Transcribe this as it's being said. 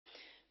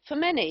For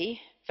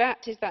many,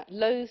 VAT is that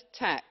low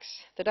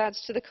tax that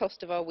adds to the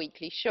cost of our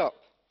weekly shop.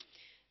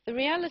 The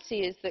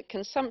reality is that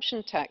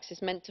consumption tax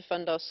is meant to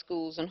fund our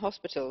schools and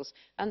hospitals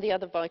and the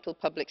other vital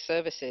public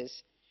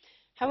services.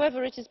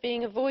 However, it is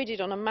being avoided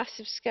on a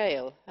massive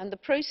scale, and the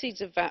proceeds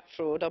of VAT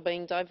fraud are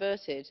being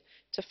diverted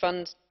to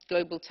fund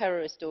global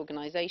terrorist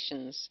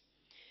organisations.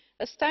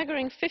 A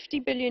staggering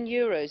 €50 billion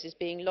is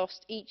being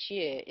lost each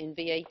year in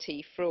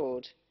VAT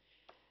fraud.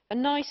 A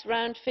nice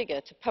round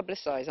figure to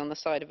publicise on the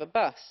side of a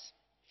bus.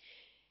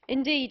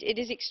 Indeed, it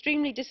is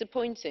extremely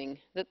disappointing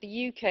that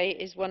the UK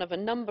is one of a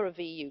number of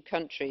EU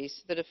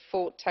countries that have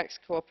fought tax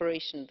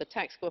cooperation, the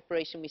tax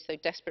cooperation we so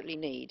desperately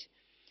need.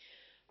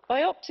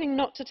 By opting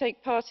not to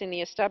take part in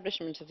the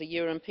establishment of the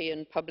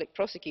European Public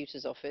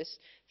Prosecutor's Office,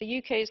 the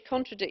UK is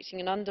contradicting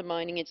and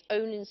undermining its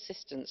own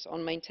insistence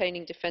on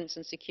maintaining defence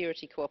and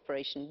security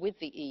cooperation with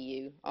the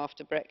EU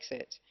after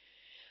Brexit.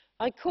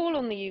 I call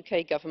on the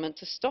UK government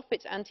to stop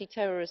its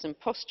anti-terrorism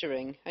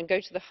posturing and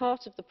go to the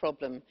heart of the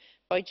problem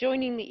by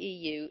joining the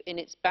EU in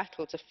its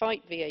battle to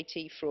fight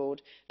VAT fraud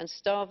and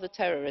starve the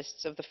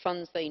terrorists of the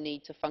funds they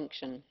need to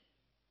function.